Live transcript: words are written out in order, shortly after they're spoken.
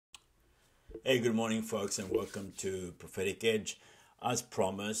Hey, good morning, folks, and welcome to Prophetic Edge. As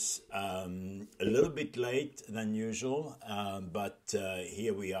promised, a little bit late than usual, but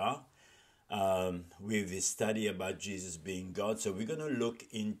here we are with this study about Jesus being God. So we're going to look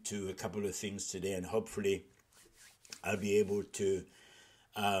into a couple of things today, and hopefully I'll be able to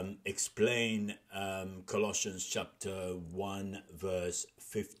explain Colossians chapter 1, verse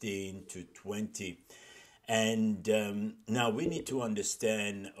 15 to 20. And now we need to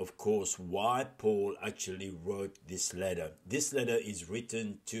understand, of course, why Paul actually wrote this letter. This letter is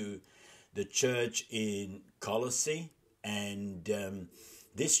written to the church in Colossae, and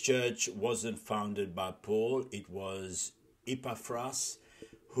this church wasn't founded by Paul. It was Epaphras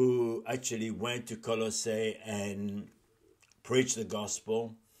who actually went to Colossae and preached the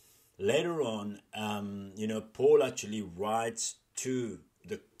gospel. Later on, Paul actually writes to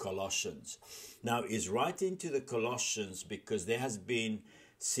the Colossians. Now, he's writing to the Colossians because there has been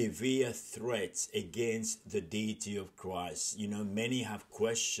severe threats against the deity of Christ. Many have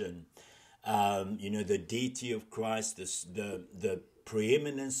questioned, the deity of Christ, the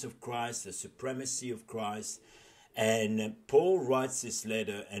preeminence of Christ, the supremacy of Christ. And Paul writes this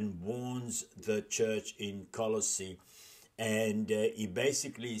letter and warns the church in Colossae. And he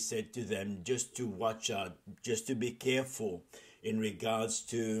basically said to them just to watch out, just to be careful in regards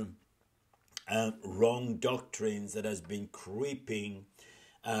to wrong doctrines that has been creeping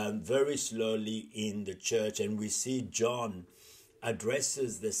very slowly in the church. And we see John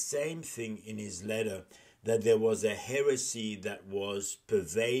addresses the same thing in his letter, that there was a heresy that was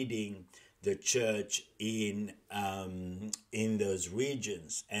pervading the church in those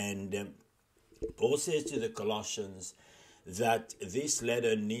regions. And Paul says to the Colossians that this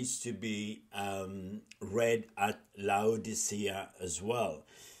letter needs to be read at Laodicea as well.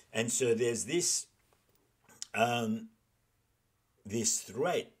 And so there's this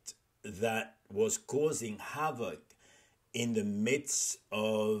threat that was causing havoc in the midst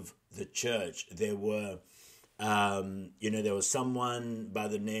of the church. There was someone by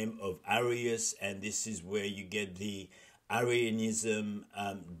the name of Arius, and this is where you get the Arianism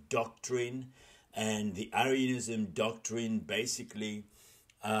doctrine. And the Arianism doctrine basically,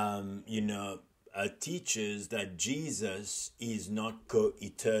 teaches that Jesus is not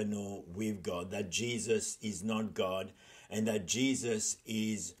co-eternal with God, that Jesus is not God, and that Jesus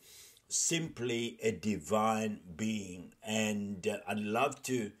is simply a divine being. And I'd love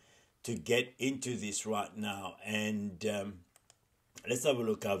to get into this right now. And let's have a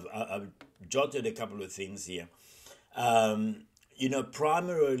look. I've jotted a couple of things here.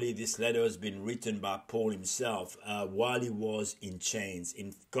 Primarily this letter has been written by Paul himself while he was in chains.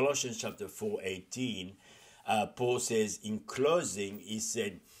 In Colossians chapter 4:18, Paul says, in closing, he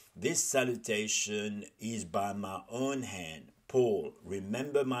said, "This salutation is by my own hand. Paul,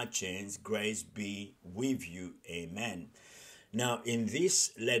 remember my chains, grace be with you. Amen." Now, in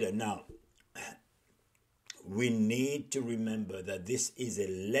this letter, we need to remember that this is a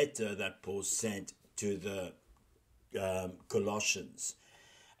letter that Paul sent to the Colossians.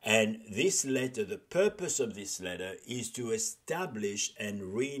 And this letter, the purpose of this letter is to establish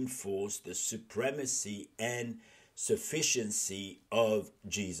and reinforce the supremacy and sufficiency of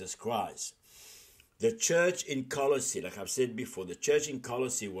Jesus Christ. The church in Colossae, like I've said before, the church in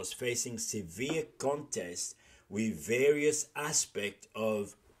Colossae was facing severe contest with various aspects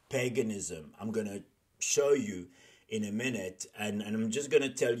of paganism. I'm going to show you in a minute, and I'm just going to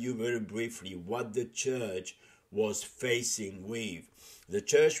tell you very briefly what the church was facing with. The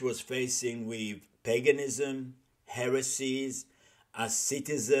church was facing with paganism, heresies,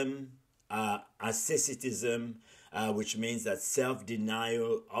 asceticism, which means that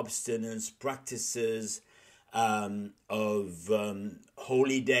self-denial, obstinance, practices of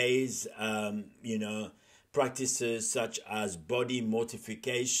holy days, practices such as body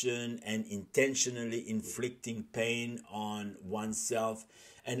mortification and intentionally inflicting pain on oneself.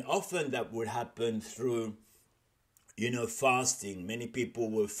 And often that would happen through fasting. Many people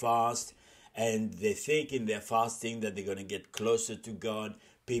will fast and they think in their fasting that they're going to get closer to God.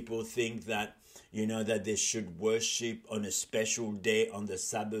 People think that, that they should worship on a special day, on the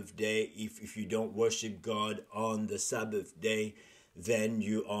Sabbath day. If you don't worship God on the Sabbath day, then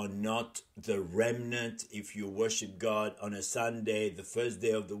you are not the remnant. If you worship God on a Sunday, the first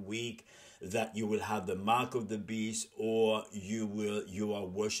day of the week, that you will have the mark of the beast, or you are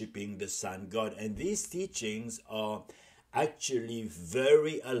worshiping the sun god. And these teachings are actually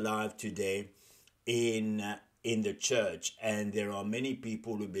very alive today in the church. And there are many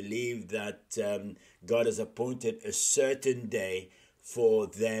people who believe that God has appointed a certain day for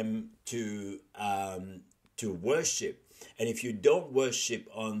them to worship. And if you don't worship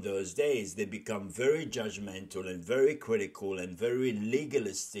on those days, they become very judgmental and very critical and very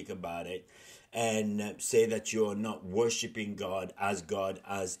legalistic about it, and say that you're not worshiping God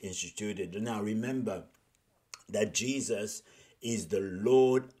as instituted. Now remember that Jesus is the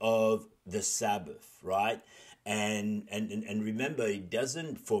Lord of the Sabbath, right? And remember, it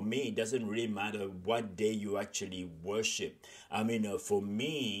doesn't really matter what day you actually worship. I mean, for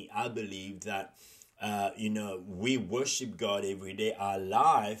me, I believe that we worship God every day. Our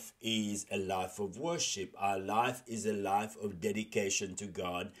life is a life of worship. Our life is a life of dedication to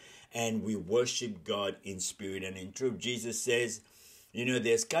God, and we worship God in spirit and in truth. Jesus says,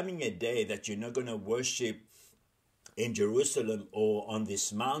 there's coming a day that you're not going to worship in Jerusalem or on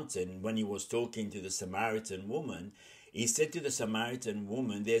this mountain. When he was talking to the Samaritan woman, he said to the Samaritan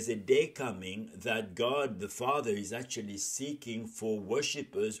woman, there's a day coming that God the Father is actually seeking for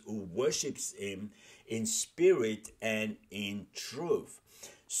worshippers who worships him in spirit and in truth.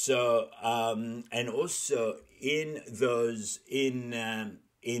 So and also in those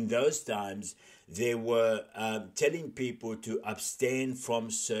times, they were telling people to abstain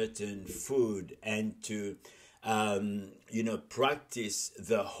from certain food and to practice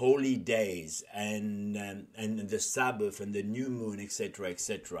the holy days and the Sabbath and the new moon, etc.,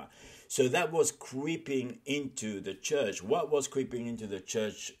 etc. So that was creeping into the church. What was creeping into the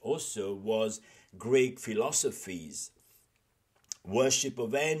church also was Greek philosophies, worship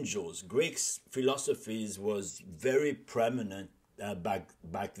of angels. Greek philosophies was very prominent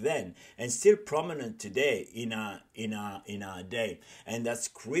back then, and still prominent today in our day, and that's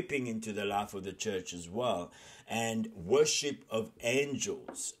creeping into the life of the church as well. And worship of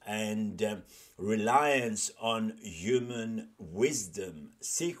angels and reliance on human wisdom,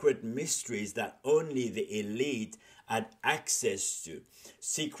 secret mysteries that only the elite had access to,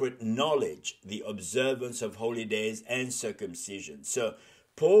 secret knowledge, the observance of holy days and circumcision. So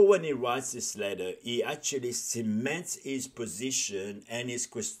Paul, when he writes this letter, he actually cements his position and his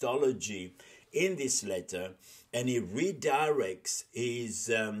Christology in this letter, and he redirects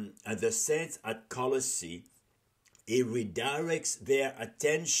the saints at Colossae. He redirects their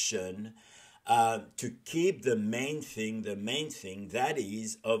attention to keep the main thing that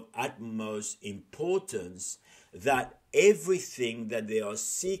is of utmost importance, that everything that they are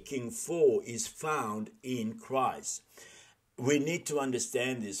seeking for is found in Christ. We need to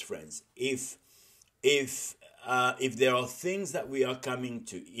understand this, friends. If there are things that we are coming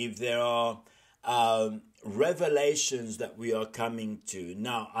to, if there are revelations that we are coming to,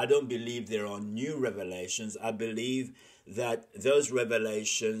 now I don't believe there are new revelations. I believe that those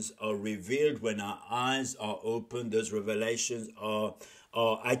revelations are revealed when our eyes are open. Those revelations are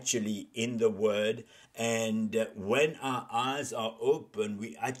actually in the Word. And when our eyes are open,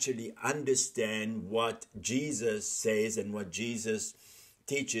 we actually understand what Jesus says and what Jesus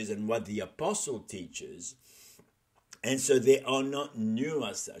teaches and what the apostle teaches. And so they are not new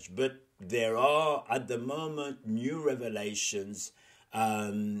as such, but there are at the moment new revelations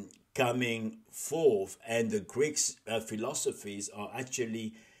coming forth, and the Greek philosophies are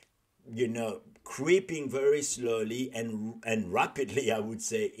actually creeping very slowly and rapidly, I would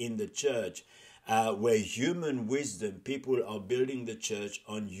say, in the church. Where human wisdom, people are building the church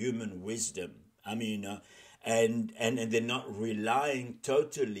on human wisdom. I mean, and they're not relying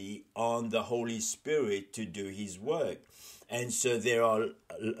totally on the Holy Spirit to do His work. And so there are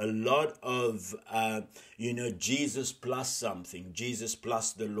a lot of, Jesus plus something, Jesus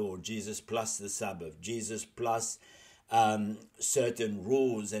plus the Lord, Jesus plus the Sabbath, Jesus plus certain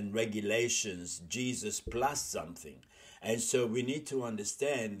rules and regulations, Jesus plus something. And so we need to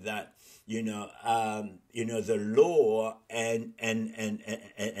understand that the law and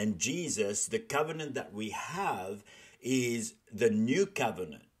Jesus, the covenant that we have is the new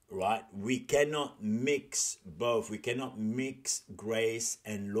covenant, right? We cannot mix both. We cannot mix grace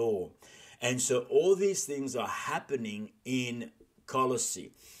and law. And so all these things are happening in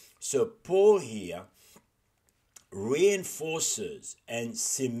Colossae. So Paul here reinforces and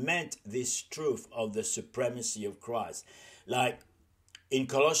cement this truth of the supremacy of Christ. Like in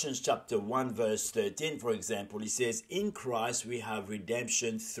Colossians chapter 1 verse 13, for example, he says, in Christ we have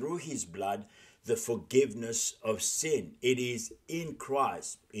redemption through his blood, the forgiveness of sin. It is in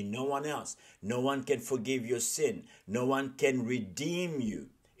Christ, in no one else. No one can forgive your sin. No one can redeem you.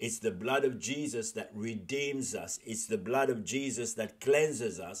 It's the blood of Jesus that redeems us. It's the blood of Jesus that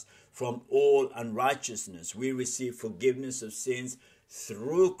cleanses us from all unrighteousness. We receive forgiveness of sins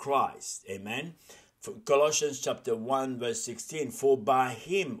through Christ. Amen. Colossians chapter 1 verse 16, for by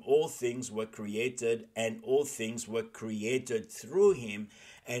him all things were created, and all things were created through him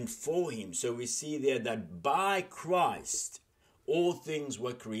and for him. So we see there that by Christ all things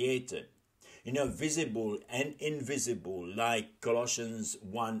were created, visible and invisible, like Colossians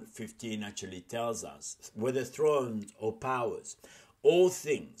 1:15 actually tells us, whether thrones or powers, all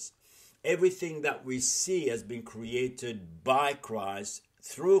things, everything that we see has been created by Christ,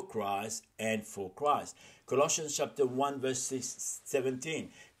 through Christ, and for Christ. Colossians chapter 1 verse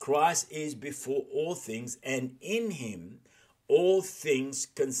 17, Christ is before all things, and in him all things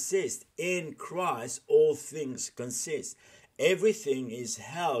consist. In Christ all things consist. Everything is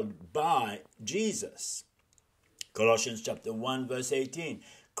held by Jesus. Colossians chapter 1 verse 18.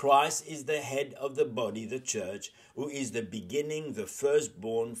 Christ is the head of the body, the church, who is the beginning, the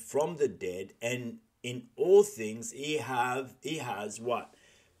firstborn from the dead, and in all things he has what?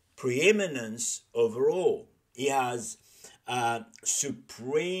 Preeminence over all. He has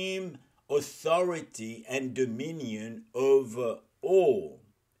supreme authority and dominion over all.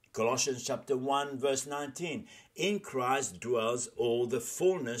 Colossians chapter 1 verse 19. In Christ dwells all the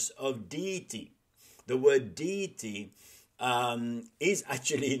fullness of deity. The word deity is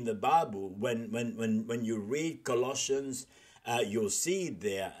actually in the Bible. When you read Colossians, you'll see it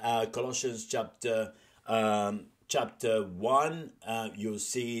there. Colossians chapter 1, you'll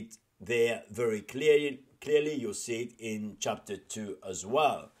see it there very clearly. You'll see it in chapter 2 as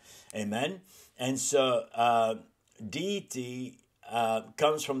well. Amen. And so deity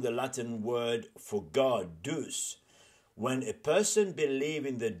comes from the Latin word for God, deus. When a person believes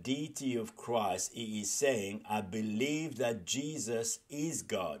in the deity of Christ, he is saying, I believe that Jesus is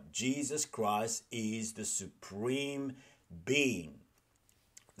God. Jesus Christ is the supreme being.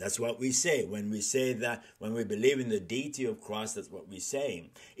 That's what we say. When we say that, when we believe in the deity of Christ, that's what we're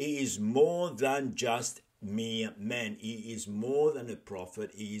saying. He is more than just mere man. He is more than a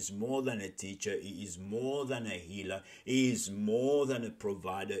prophet. He is more than a teacher. He is more than a healer. He is more than a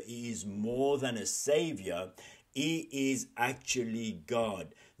provider. He is more than a savior. He is actually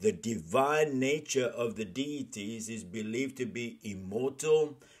God. The divine nature of the deities is believed to be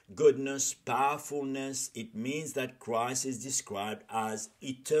immortal, goodness, powerfulness. It means that Christ is described as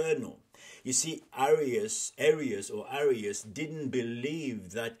eternal. You see, Arius didn't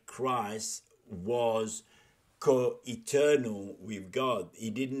believe that Christ was co-eternal with God.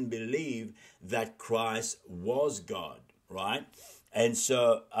 He didn't believe that Christ was God, right? And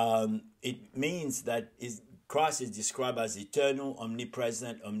so it means that Christ is described as eternal,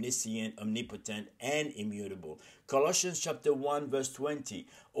 omnipresent, omniscient, omnipotent, and immutable. Colossians chapter 1 verse 20.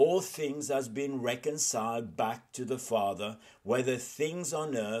 All things has been reconciled back to the Father, whether things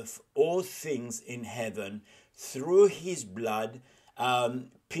on earth or things in heaven, through his blood.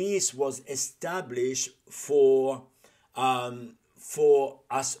 Peace was established for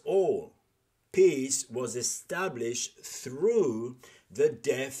us all. Peace was established through the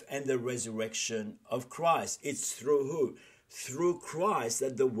death and the resurrection of Christ. It's through who? Through Christ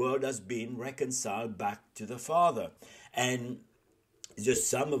that the world has been reconciled back to the Father. And just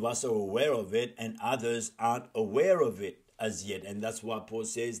some of us are aware of it and others aren't aware of it as yet. And that's why Paul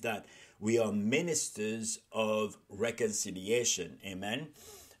says that we are ministers of reconciliation. Amen.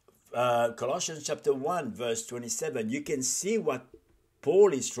 Colossians chapter 1 verse 27. You can see what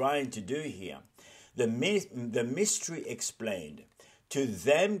Paul is trying to do here. The mystery explained. To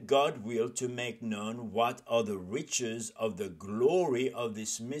them God willed to make known what are the riches of the glory of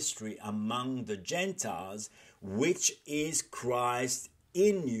this mystery among the Gentiles, which is Christ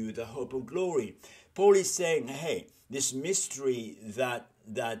in you, the hope of glory. Paul is saying, hey, this mystery that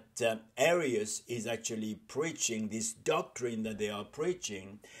Arius is actually preaching, this doctrine that they are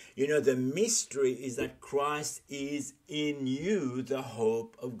preaching, the mystery is that Christ is in you, the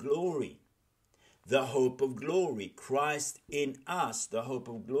hope of glory. The hope of glory. Christ in us, the hope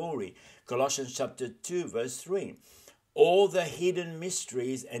of glory. Colossians chapter 2 verse 3. All the hidden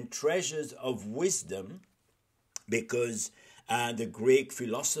mysteries and treasures of wisdom, because the Greek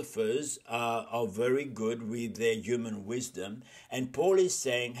philosophers are very good with their human wisdom. And Paul is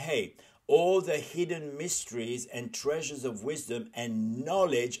saying, hey, all the hidden mysteries and treasures of wisdom and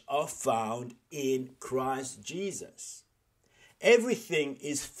knowledge are found in Christ Jesus. Everything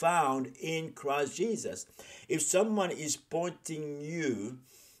is found in Christ Jesus. If someone is pointing you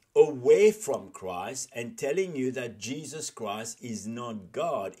away from Christ and telling you that Jesus Christ is not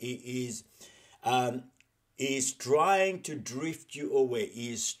God, he is trying to drift you away.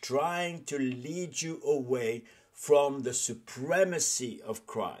 He is trying to lead you away from the supremacy of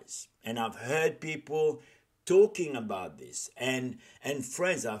Christ. And I've heard people talking about this. And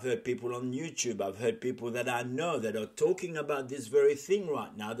friends, I've heard people on YouTube, I've heard people that I know that are talking about this very thing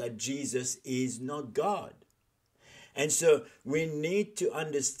right now, that Jesus is not God. And so we need to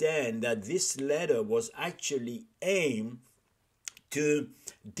understand that this letter was actually aimed to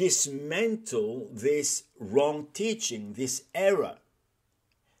dismantle this wrong teaching, this error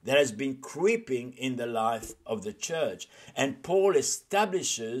that has been creeping in the life of the church. And Paul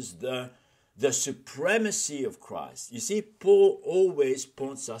establishes the supremacy of Christ. You see, Paul always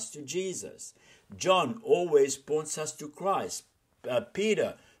points us to Jesus. John always points us to Christ.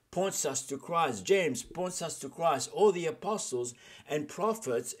 Peter points us to Christ. James points us to Christ. All the apostles and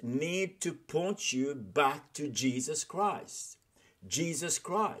prophets need to point you back to Jesus Christ. Jesus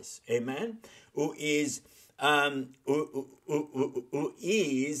Christ, amen, who is the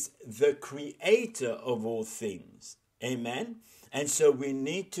creator of all things, amen. And so we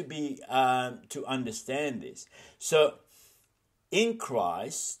need to be to understand this. So in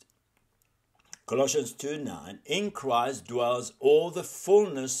Christ, Colossians 2:9, in Christ dwells all the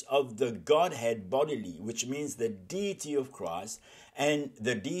fullness of the Godhead bodily, which means the deity of Christ and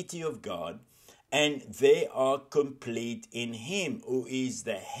the deity of God, and they are complete in him who is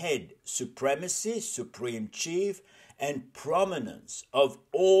the head, supremacy, supreme chief, and prominence of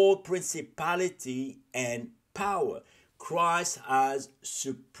all principality and power. Christ has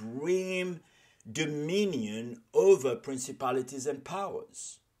supreme dominion over principalities and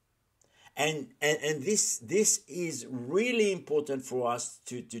powers. And this is really important for us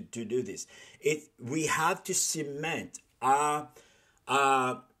to do this. We have to cement our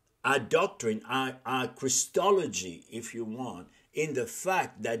doctrine, our Christology, if you want, in the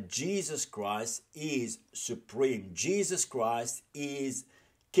fact that Jesus Christ is supreme. Jesus Christ is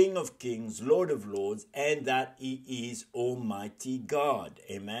King of kings, Lord of lords, and that he is Almighty God.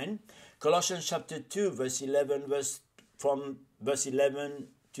 Amen. Colossians chapter 2, from verse 11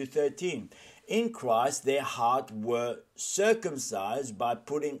 to 13. In Christ their hearts were circumcised by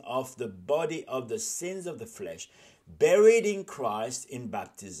putting off the body of the sins of the flesh, buried in Christ in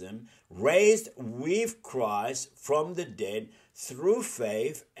baptism, raised with Christ from the dead through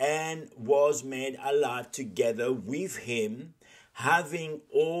faith, and was made alive together with him, having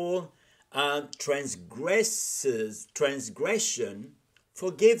all transgression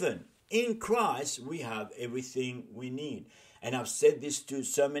forgiven. In Christ we have everything we need. And I've said this to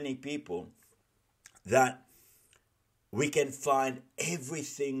so many people, that we can find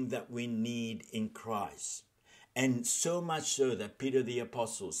everything that we need in Christ. And so much so that Peter the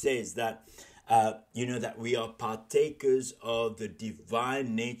Apostle says that, that we are partakers of the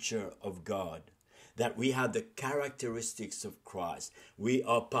divine nature of God, that we have the characteristics of Christ. We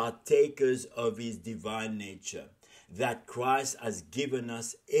are partakers of his divine nature, that Christ has given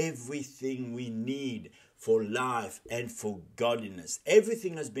us everything we need for life and for godliness.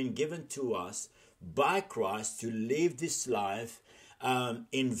 Everything has been given to us by Christ to live this life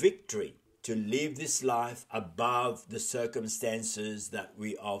in victory, to live this life above the circumstances that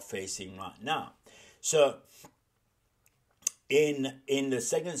we are facing right now. So in the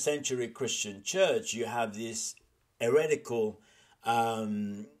second century Christian church, you have this heretical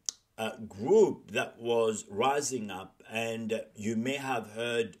group that was rising up, and you may have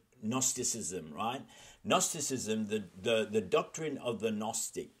heard Gnosticism, right? Gnosticism, the doctrine of the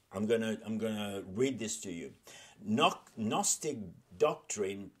Gnostic. I'm gonna read this to you. Gnostic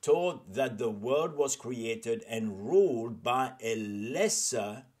doctrine taught that the world was created and ruled by a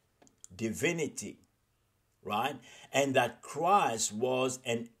lesser divinity, right? And that Christ was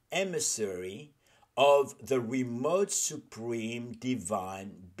an emissary of the remote supreme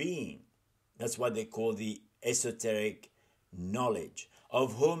divine being. That's what they call the esoteric knowledge,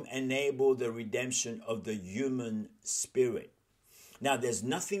 of whom enable the redemption of the human spirit. Now, there's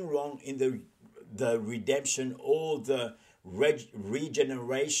nothing wrong in the redemption or the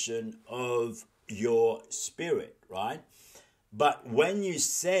regeneration of your spirit, right? But when you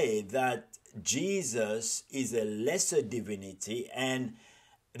say that Jesus is a lesser divinity and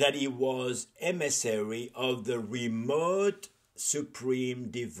that he was emissary of the remote supreme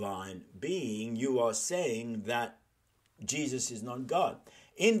divine being, you are saying that Jesus is not God.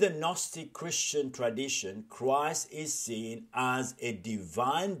 In the Gnostic Christian tradition, Christ is seen as a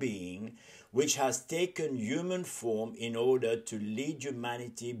divine being which has taken human form in order to lead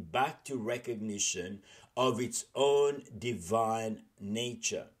humanity back to recognition of its own divine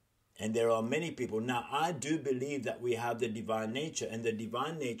nature. And there are many people. Now, I do believe that we have the divine nature, and the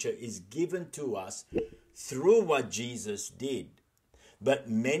divine nature is given to us through what Jesus did. But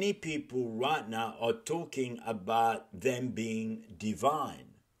many people right now are talking about them being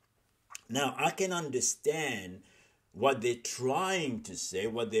divine. Now, I can understand what they're trying to say,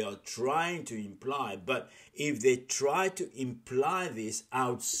 what they are trying to imply. But if they try to imply this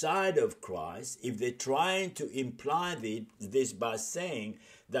outside of Christ, if they're trying to imply this by saying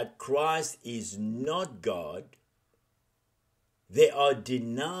that Christ is not God, they are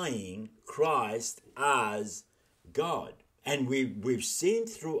denying Christ as God. And we've seen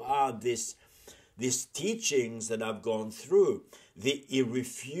throughout these teachings that I've gone through the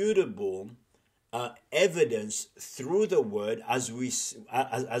irrefutable evidence through the Word as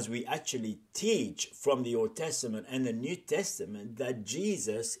we actually teach from the Old Testament and the New Testament that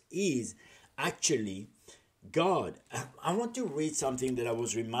Jesus is actually God. I want to read something that I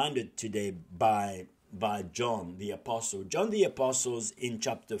was reminded today by John the Apostle. John the Apostle in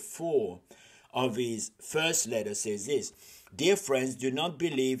chapter 4 of his first letter says this: "Dear friends, do not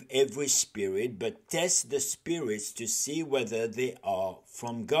believe every spirit, but test the spirits to see whether they are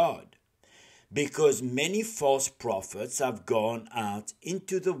from God. Because many false prophets have gone out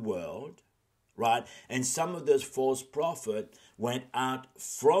into the world," right? And some of those false prophets went out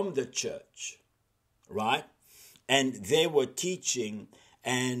from the church, right? And they were teaching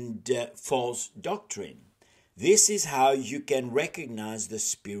and false doctrine. This is how you can recognize the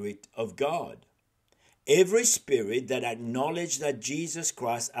Spirit of God. Every spirit that acknowledges that Jesus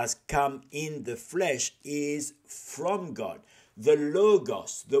Christ has come in the flesh is from God. The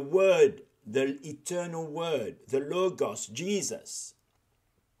Logos, the Word, the eternal Word, the Logos, Jesus,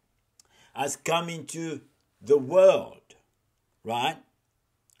 has come into the world, right,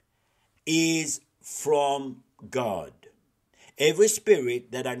 is from God. Every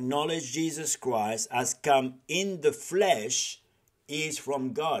spirit that acknowledges Jesus Christ has come in the flesh is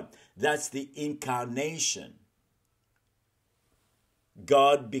from God. That's the incarnation.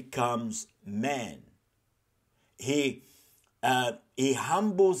 God becomes man. He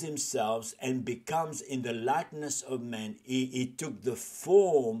humbles himself and becomes in the likeness of man. He took the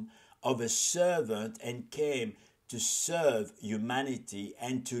form of a servant and came to serve humanity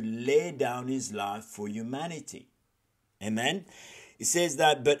and to lay down his life for humanity. Amen. It says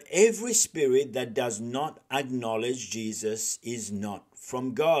that, but every spirit that does not acknowledge Jesus is not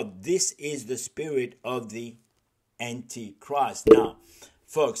from God. This is the spirit of the Antichrist. Now,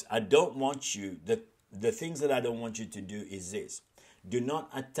 folks, I don't want you, the things that I don't want you to do is this. Do not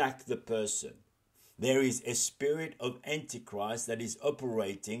attack the person. There is a spirit of Antichrist that is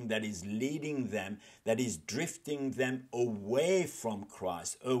operating, that is leading them, that is drifting them away from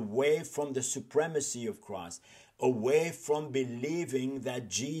Christ, away from the supremacy of Christ, away from believing that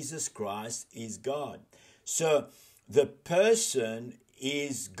Jesus Christ is God. So the person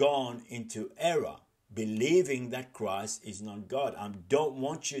is gone into error, believing that Christ is not God. I don't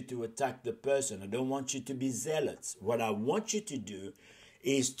want you to attack the person. I don't want you to be zealots. What I want you to do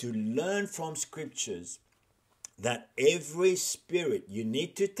is to learn from scriptures that every spirit, you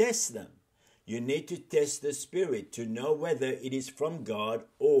need to test them. You need to test the spirit to know whether it is from God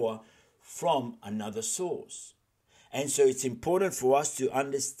or from another source. And so it's important for us to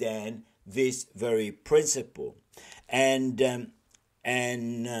understand this very principle. And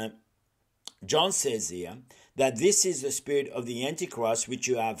John says here that this is the spirit of the Antichrist, which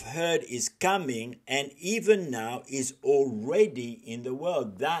you have heard is coming and even now is already in the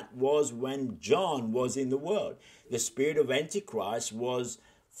world. That was when John was in the world. The spirit of Antichrist was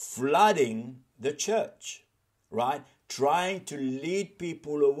flooding the church, right? Trying to lead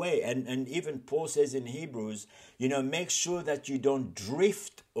people away. And even Paul says in Hebrews, make sure that you don't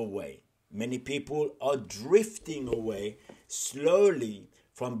drift away. Many people are drifting away slowly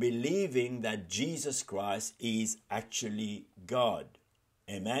from believing that Jesus Christ is actually God.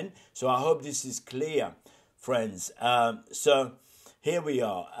 Amen? So I hope this is clear, friends. So here we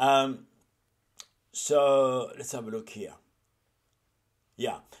are. So let's have a look here.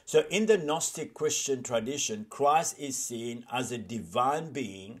 Yeah. So in the Gnostic Christian tradition, Christ is seen as a divine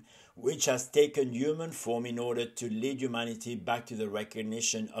being which has taken human form in order to lead humanity back to the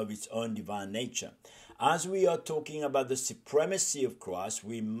recognition of its own divine nature. As we are talking about the supremacy of Christ,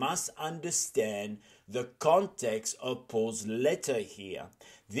 we must understand the context of Paul's letter here.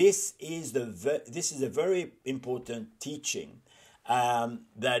 This is a very important teaching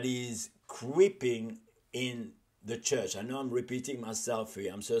that is creeping in the church. I know I'm repeating myself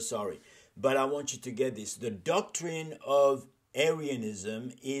here. I'm so sorry. But I want you to get this. The doctrine of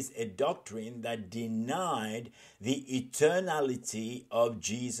Arianism is a doctrine that denied the eternality of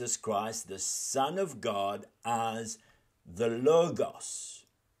Jesus Christ, the Son of God, as the Logos.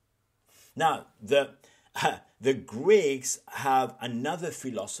 Now, the Greeks have another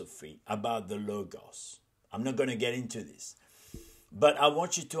philosophy about the Logos. I'm not going to get into this. But I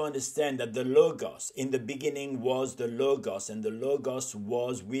want you to understand that the Logos, in the beginning was the Logos, and the Logos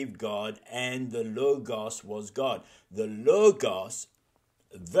was with God, and the Logos was God. The Logos,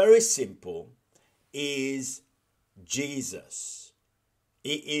 very simple, is Jesus.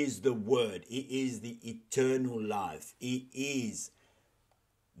 He is the Word. He is the eternal life. He is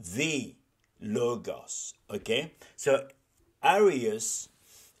the Logos. Okay? So Arius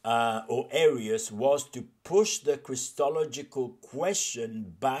was to push the Christological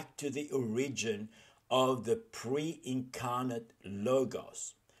question back to the origin of the pre-incarnate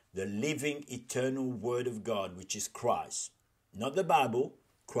Logos, the living eternal Word of God, which is Christ. Not the Bible,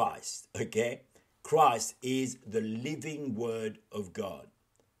 Christ, okay? Christ is the living Word of God.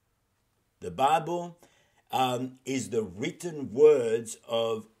 The Bible is the written words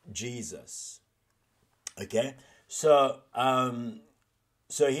of Jesus, okay? So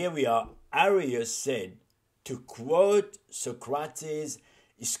here we are. Arius said, to quote Socrates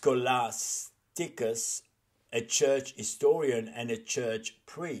Scholasticus, a church historian and a church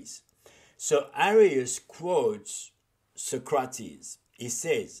priest. So Arius quotes Socrates. He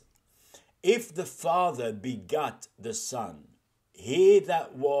says, if the Father begot the Son, he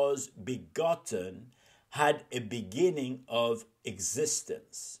that was begotten had a beginning of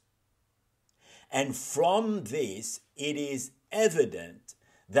existence. And from this it is evident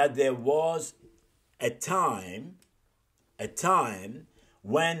that there was a time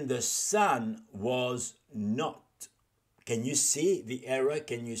when the Son was not. Can you see the error?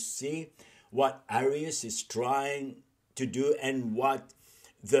 Can you see what Arius is trying to do and what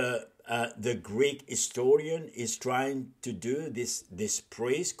the Greek historian is trying to do, this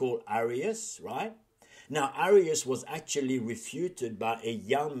priest called Arius, right? Now, Arius was actually refuted by a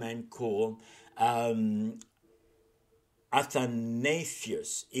young man called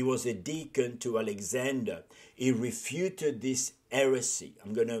Athanasius. He was a deacon to Alexander. He refuted this heresy.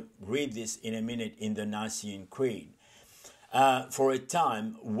 I'm going to read this in a minute in the Nicene Creed. For a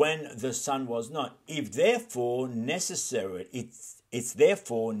time when the Son was not. It's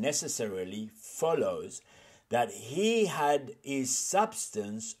therefore necessarily follows that he had his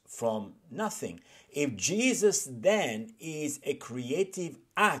substance from nothing. If Jesus then is a creative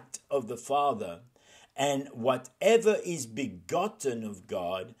act of the Father, and whatever is begotten of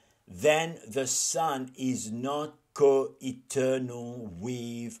God, then the Son is not co-eternal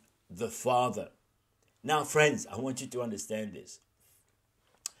with the Father. Now, friends, I want you to understand this.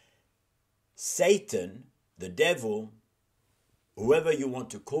 Satan, the devil, whoever you want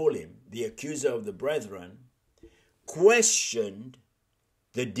to call him, the accuser of the brethren, questioned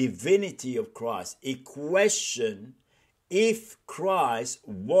the divinity of Christ. He questioned if Christ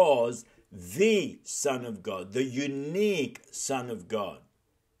was the Son of God, the unique Son of God.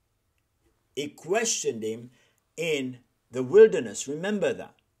 He questioned him in the wilderness. Remember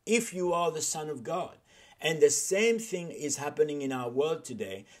that. If you are the Son of God. And the same thing is happening in our world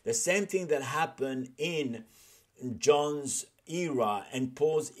today. The same thing that happened in John's era and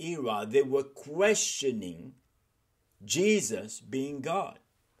Paul's era. They were questioning Jesus being God.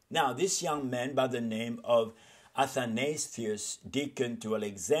 Now, this young man by the name of Athanasius, deacon to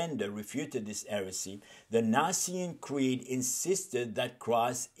Alexander, refuted this heresy. The Nicene Creed insisted that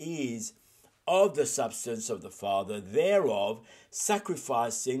Christ is of the substance of the Father, thereof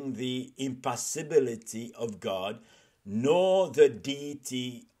sacrificing the impassibility of God, nor the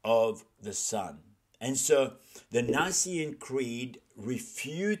deity of the Son. And so the Nicene Creed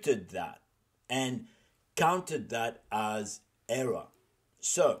refuted that and counted that as error.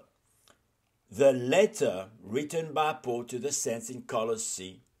 So the letter written by Paul to the saints in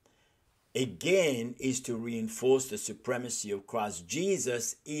Colossae again is to reinforce the supremacy of Christ.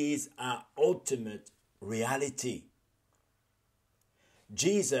 Jesus is our ultimate reality.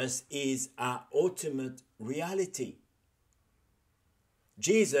 Jesus is our ultimate reality.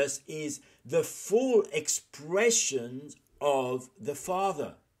 Jesus is the full expression of the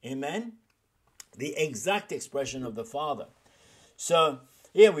Father. Amen? The exact expression of the Father. So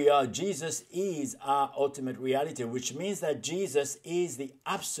here we are. Jesus is our ultimate reality, which means that Jesus is the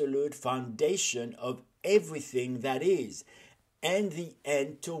absolute foundation of everything that is, and the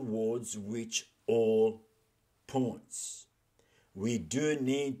end towards which all points. We do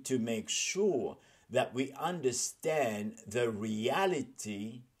need to make sure that we understand the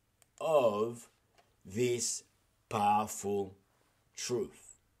reality of this powerful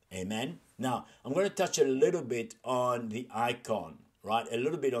truth. Amen? Now, I'm going to touch a little bit on the icon, right? A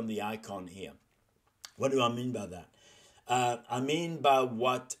little bit on the icon here. What do I mean by that? I mean by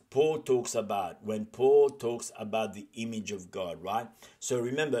what Paul talks about when Paul talks about the image of God, right? So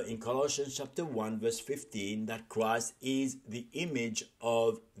remember in Colossians chapter 1 verse 15 that Christ is the image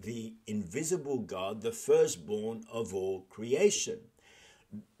of the invisible God, the firstborn of all creation.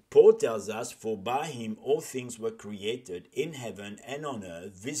 Paul tells us, for by him all things were created in heaven and on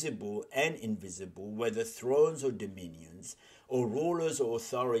earth, visible and invisible, whether thrones or dominions, or rulers or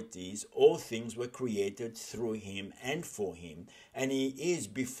authorities, all things were created through him and for him. And he is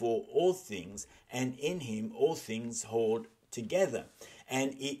before all things, and in him all things hold together.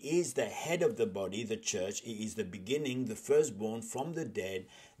 And he is the head of the body, the church. He is the beginning, the firstborn from the dead,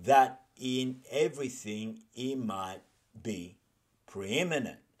 that in everything he might be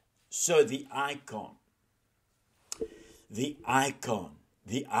preeminent. So the icon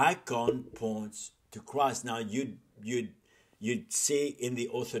points to Christ. Now you'd see in the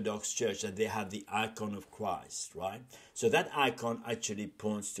Orthodox Church that they have the icon of Christ, right? So that icon actually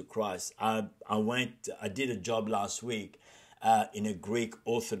points to Christ. I did a job last week in a Greek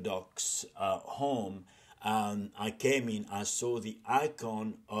Orthodox home. I came in, I saw the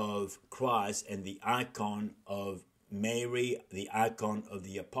icon of Christ and the icon of Mary, the icon of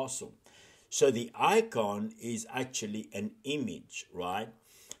the apostle. So the icon is actually an image, right?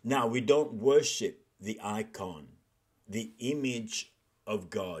 Now, we don't worship the icon, the image of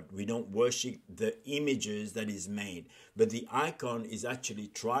God. We don't worship the images that is made. But the icon is actually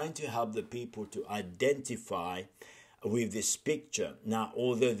trying to help the people to identify with this picture. Now,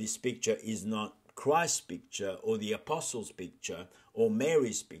 although this picture is not Christ's picture or the apostles' picture or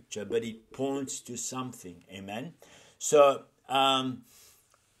Mary's picture, but it points to something. Amen. So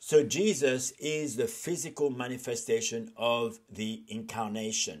Jesus is the physical manifestation of the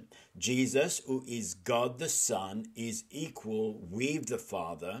incarnation. Jesus, who is God the Son, is equal with the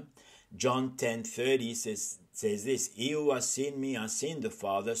Father. John 10:30 says this, he who has seen me has seen the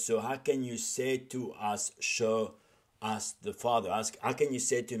Father. So how can you say to us, show us the Father? How can you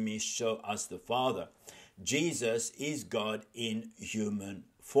say to me, show us the Father? Jesus is God in human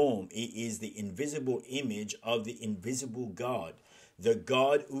form. He is the invisible image of the invisible God. The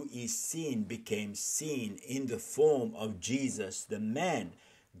God who is seen became seen in the form of Jesus, the man.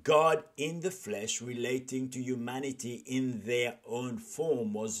 God in the flesh, relating to humanity in their own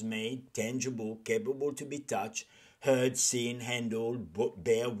form, was made tangible, capable to be touched, heard, seen, handled,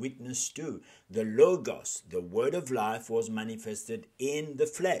 bear witness to. The Logos, the word of life, was manifested in the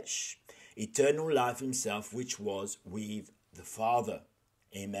flesh. Eternal life himself, which was with the Father.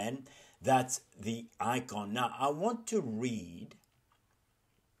 Amen. That's the icon. Now, I want to read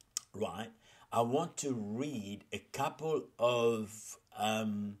a couple of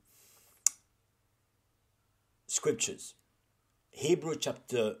scriptures. Hebrew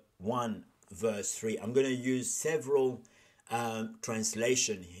chapter 1, verse 3. I'm going to use several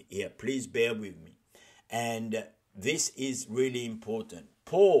translations here. Please bear with me. And this is really important.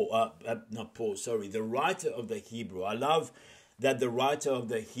 The writer of the Hebrew. I love that the writer of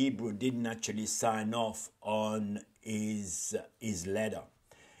the Hebrew didn't actually sign off on his letter.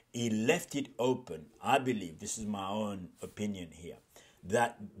 He left it open. I believe, this is my own opinion here,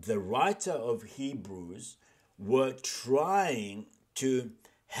 that the writer of Hebrews were trying to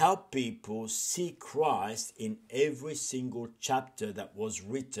help people see Christ in every single chapter that was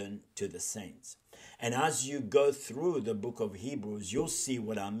written to the saints. And as you go through the book of Hebrews, you'll see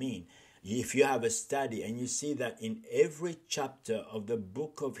what I mean. If you have a study and you see that in every chapter of the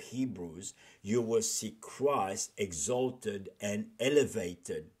book of Hebrews, you will see Christ exalted and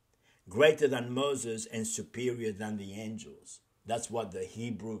elevated, greater than Moses and superior than the angels. That's what the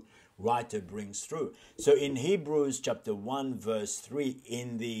Hebrew writer brings through. So in Hebrews chapter 1 verse 3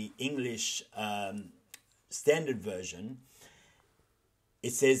 in the English Standard Version,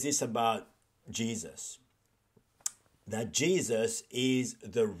 it says this about Jesus, that Jesus is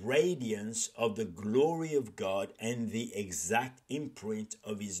the radiance of the glory of God and the exact imprint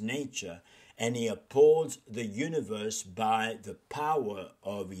of his nature, and he upholds the universe by the power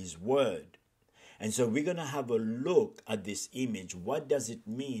of his word. And so we're going to have a look at this image. What does it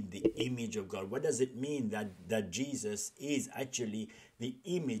mean, the image of God? What does it mean that Jesus is actually the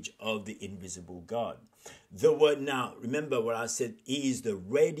image of the invisible God? The word, now, remember what I said, he is the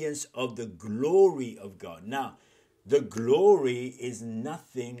radiance of the glory of God. Now, the glory is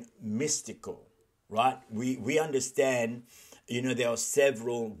nothing mystical, right? We understand, there are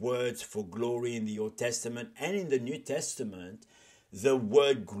several words for glory in the Old Testament and in the New Testament. The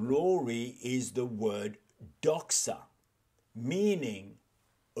word glory is the word doxa, meaning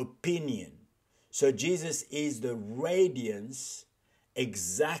opinion. So Jesus is the radiance,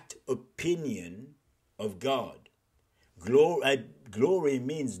 exact opinion of God. Glory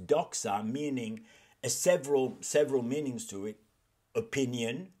means doxa, meaning several meanings to it: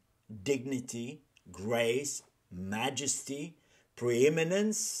 opinion, dignity, grace, majesty,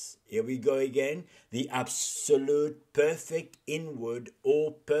 preeminence. Here we go again. The absolute, perfect, inward,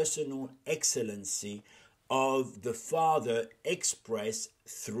 or personal excellency of the Father expressed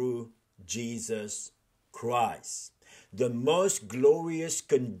through Jesus Christ. The most glorious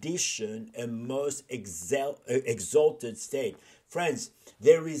condition and most exalted state. Friends,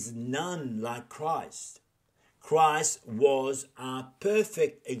 there is none like Christ. Christ was our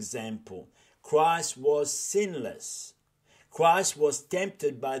perfect example. Christ was sinless. Christ was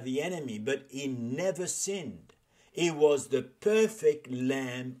tempted by the enemy, but he never sinned. He was the perfect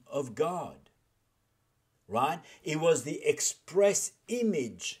Lamb of God. Right? He was the express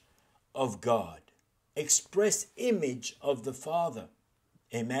image of God. Express image of the Father.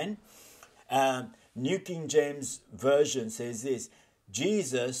 Amen? New King James Version says this: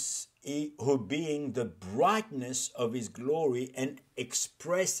 Jesus, who being the brightness of his glory and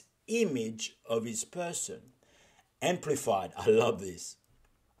express image of his person. Amplified, I love this.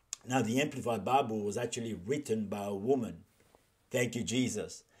 Now, the Amplified Bible was actually written by a woman. Thank you,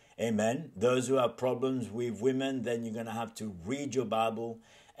 Jesus. Amen. Those who have problems with women, then you're going to have to read your Bible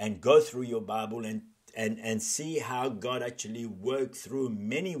and go through your Bible and see how God actually worked through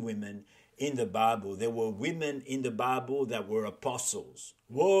many women in the Bible. There were women in the Bible that were apostles.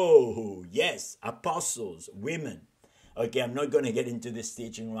 Whoa, yes, apostles, women. Okay, I'm not going to get into this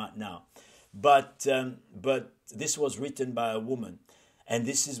teaching right now. But this was written by a woman. And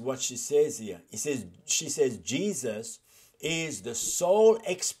this is what she says here. She says, Jesus is the sole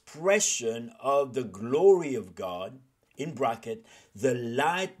expression of the glory of God, in bracket, the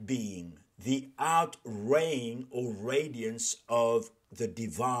light being, the outraying or radiance of the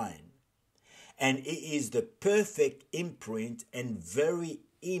divine. And it is the perfect imprint and very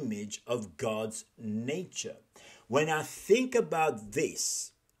image of God's nature. When I think about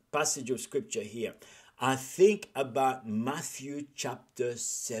this passage of scripture here, I think about Matthew chapter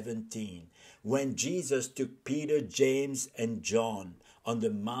 17, when Jesus took Peter, James, and John on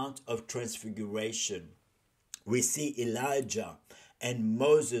the Mount of Transfiguration. We see Elijah and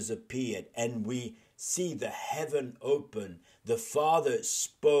Moses appeared, and we see the heaven open. The Father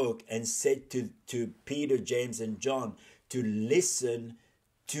spoke and said to Peter, James, and John to listen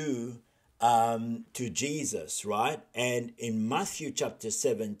to Jesus, right? And in Matthew chapter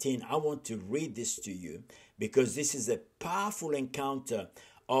 17, I want to read this to you because this is a powerful encounter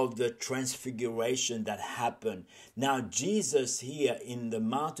of the transfiguration that happened. Now, Jesus here in the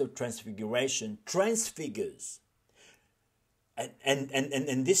Mount of Transfiguration transfigures.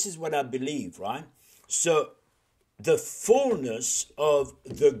 And this is what I believe, right? So, the fullness of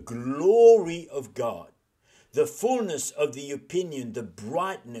the glory of God, the fullness of the opinion, the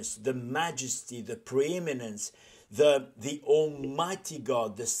brightness, the majesty, the preeminence, the Almighty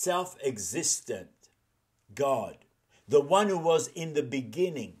God, the self-existent God, the one who was in the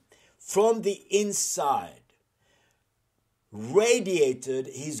beginning, from the inside, radiated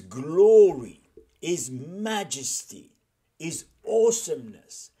his glory, his majesty, his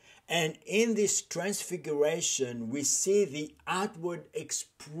awesomeness. And in this transfiguration, we see the outward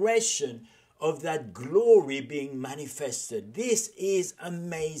expression of that glory being manifested. This is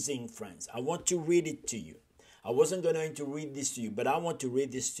amazing, friends. I want to read it to you. I wasn't going to read this to you, but I want to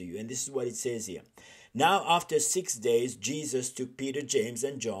read this to you. And this is what it says here. Now, after 6 days, Jesus took Peter, James,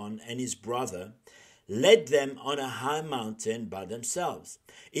 and John and his brother, led them on a high mountain by themselves.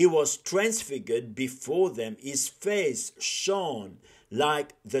 He was transfigured before them. His face shone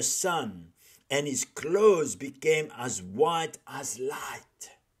like the sun, and his clothes became as white as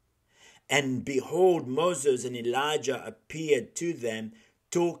light. And behold, Moses and Elijah appeared to them,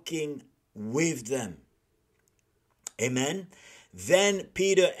 talking with them. Amen. Then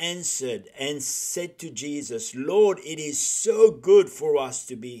Peter answered and said to Jesus, Lord, it is so good for us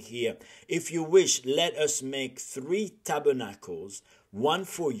to be here. If you wish, let us make 3 tabernacles, one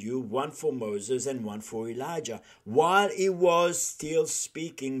for you, one for Moses, and one for Elijah. While he was still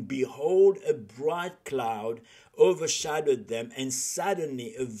speaking, behold, a bright cloud overshadowed them, and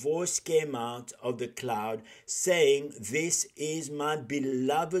suddenly a voice came out of the cloud, saying, This is my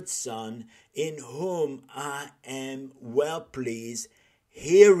beloved Son, in whom I am well pleased.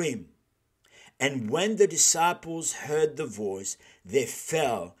 Hear him. And when the disciples heard the voice, they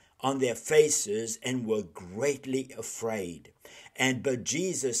fell on their faces and were greatly afraid. But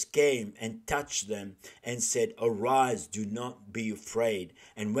Jesus came and touched them and said, Arise, do not be afraid.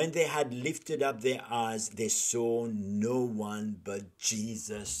 And when they had lifted up their eyes, they saw no one but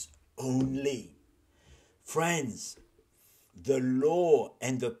Jesus only. Friends, the law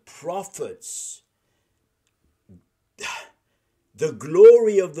and the prophets, the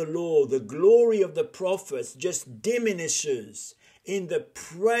glory of the law, the glory of the prophets just diminishes in the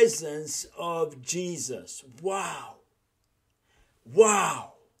presence of Jesus. Wow.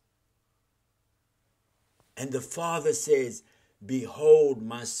 Wow. And the Father says, behold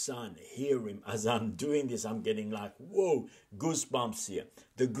my Son, hear him. As I'm doing this, I'm getting like, whoa, goosebumps here.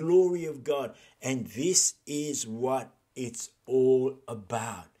 The glory of God. And this is what it's all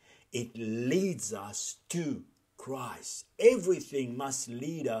about. It leads us to Christ. Everything must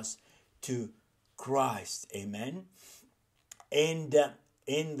lead us to Christ. Amen. And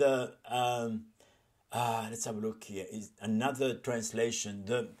in the, let's have a look here. Is another translation.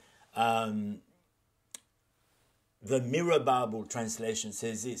 The Mirror Bible translation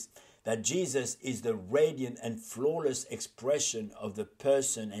says this, that Jesus is the radiant and flawless expression of the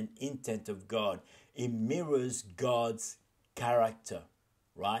person and intent of God. It mirrors God's character,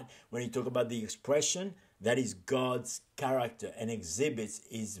 right? When you talk about the expression, that is God's character and exhibits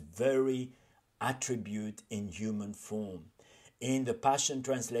his very attribute in human form. In the Passion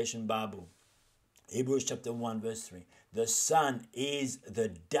Translation Bible, Hebrews chapter 1 verse 3, the Son is the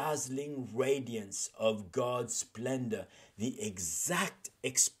dazzling radiance of God's splendor, the exact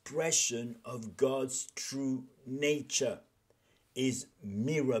expression of God's true nature. Is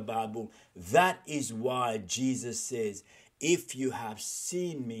Mirror Bible. That is why Jesus says, if you have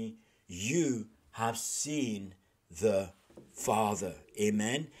seen me, you have seen the Father.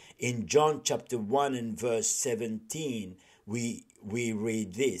 Amen. In John chapter 1 and verse 17, we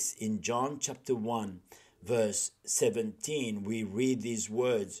read this. In John chapter 1 verse 17, we read these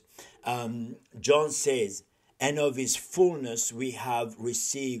words. John says, and of his fullness we have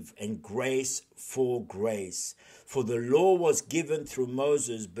received, and grace for grace. For the law was given through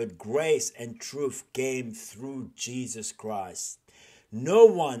Moses, but grace and truth came through Jesus Christ. No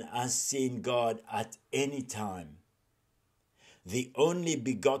one has seen God at any time. The only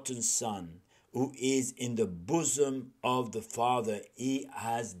begotten Son, who is in the bosom of the Father, he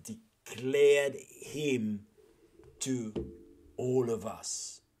has declared him to all of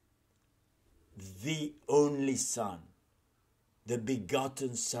us. The only Son, the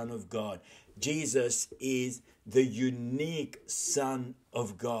begotten Son of God. Jesus is the unique Son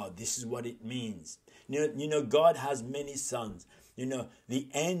of God. This is what it means. You know, God has many sons. You know, the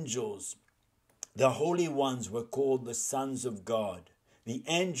angels, the holy ones were called the sons of God. The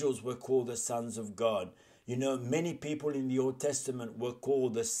angels were called the sons of God. You know, many people in the Old Testament were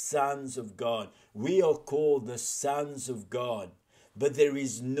called the sons of God. We are called the sons of God. But there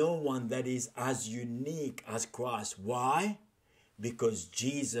is no one that is as unique as Christ. Why? Because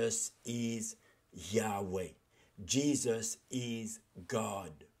Jesus is Yahweh. Jesus is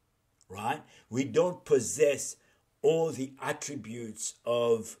God. Right? We don't possess all the attributes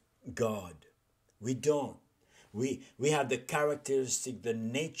of God. We don't. We have the characteristic, the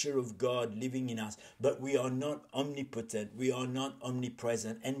nature of God living in us, but we are not omnipotent, we are not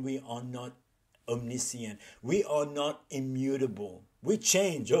omnipresent, and we are not omniscient. We are not immutable. We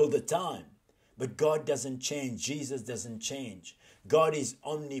change all the time, but God doesn't change. Jesus doesn't change. God is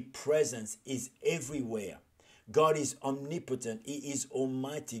omnipresent, is everywhere. God is omnipotent. He is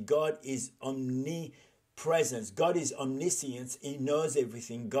almighty. God is omnipresent. God is omniscient. He knows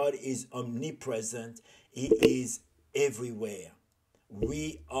everything. God is omnipresent. He is everywhere.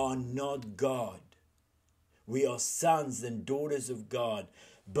 We are not God. We are sons and daughters of God,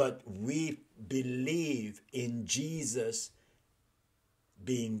 but we believe in Jesus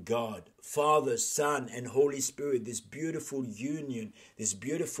being God. Father, Son, and Holy Spirit, this beautiful union, this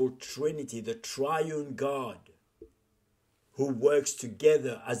beautiful Trinity, the triune God who works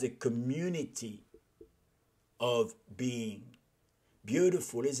together as a community of being.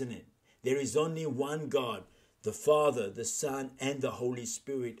 Beautiful, isn't it? There is only one God. The Father, the Son, and the Holy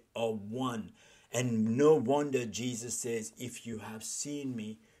Spirit are one. And no wonder Jesus says, if you have seen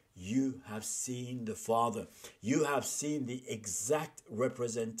me, you have seen the Father. You have seen the exact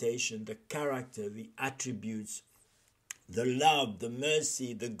representation, the character, the attributes, the love, the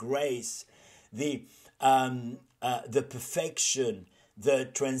mercy, the grace, the perfection, the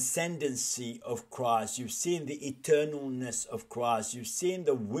transcendency of Christ. You've seen the eternalness of Christ. You've seen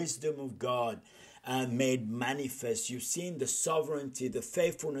the wisdom of God made manifest. You've seen the sovereignty, the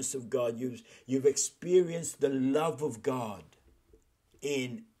faithfulness of God. You've experienced the love of God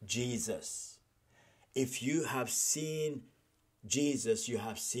in Jesus. If you have seen Jesus, you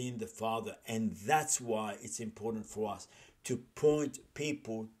have seen the Father. And that's why it's important for us to point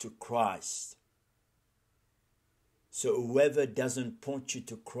people to Christ. So whoever doesn't point you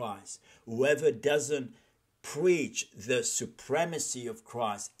to Christ, whoever doesn't preach the supremacy of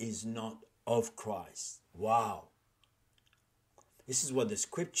Christ is not of Christ. Wow. This is what the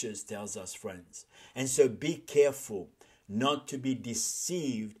scriptures tells us, friends. And so be careful not to be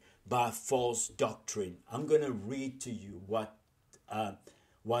deceived by false doctrine. I'm going to read to you what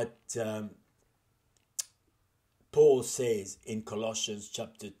Paul says in Colossians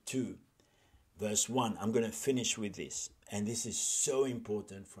chapter 2, verse 1. I'm going to finish with this. And this is so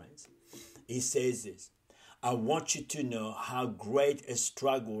important, friends. He says this: I want you to know how great a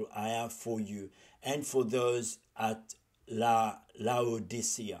struggle I have for you and for those at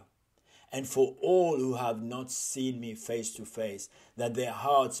Laodicea, and for all who have not seen me face to face, that their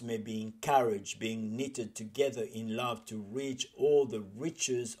hearts may be encouraged, being knitted together in love, to reach all the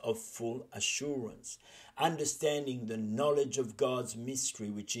riches of full assurance, understanding the knowledge of God's mystery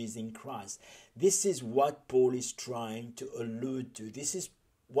which is in Christ. This is what Paul is trying to allude to. This is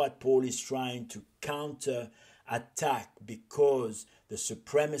what Paul is trying to attack, because the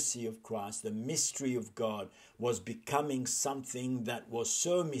supremacy of Christ, the mystery of God, was becoming something that was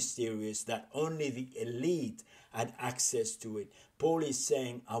so mysterious that only the elite had access to it. Paul is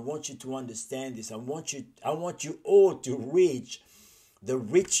saying, I want you to understand this. I want you all to reach the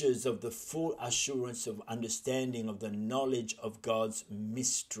riches of the full assurance of understanding of the knowledge of God's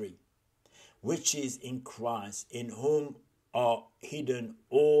mystery, which is in Christ, in whom are hidden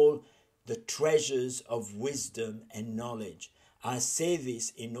all the treasures of wisdom and knowledge. I say this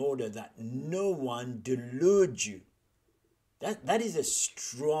in order that no one delude you. That is a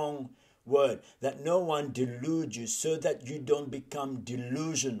strong word, that no one delude you, so that you don't become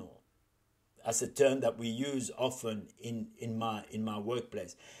delusional. That's a term that we use often in my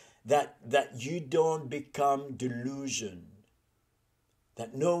workplace. That you don't become delusioned,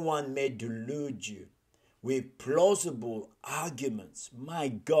 that no one may delude you with plausible arguments. My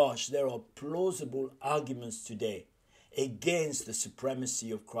gosh, there are plausible arguments today against the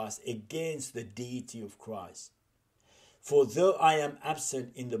supremacy of Christ, against the deity of Christ. For though I am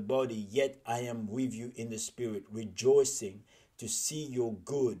absent in the body, yet I am with you in the spirit, rejoicing to see your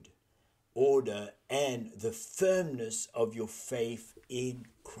good order and the firmness of your faith in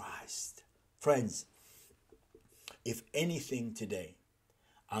Christ. Friends, if anything today,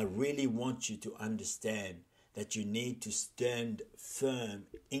 I really want you to understand that you need to stand firm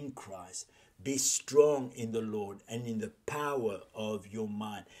in Christ. Be strong in the Lord and in the power of your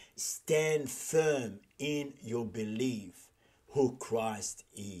mind. Stand firm in your belief who Christ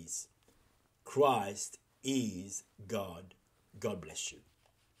is. Christ is God. God bless you.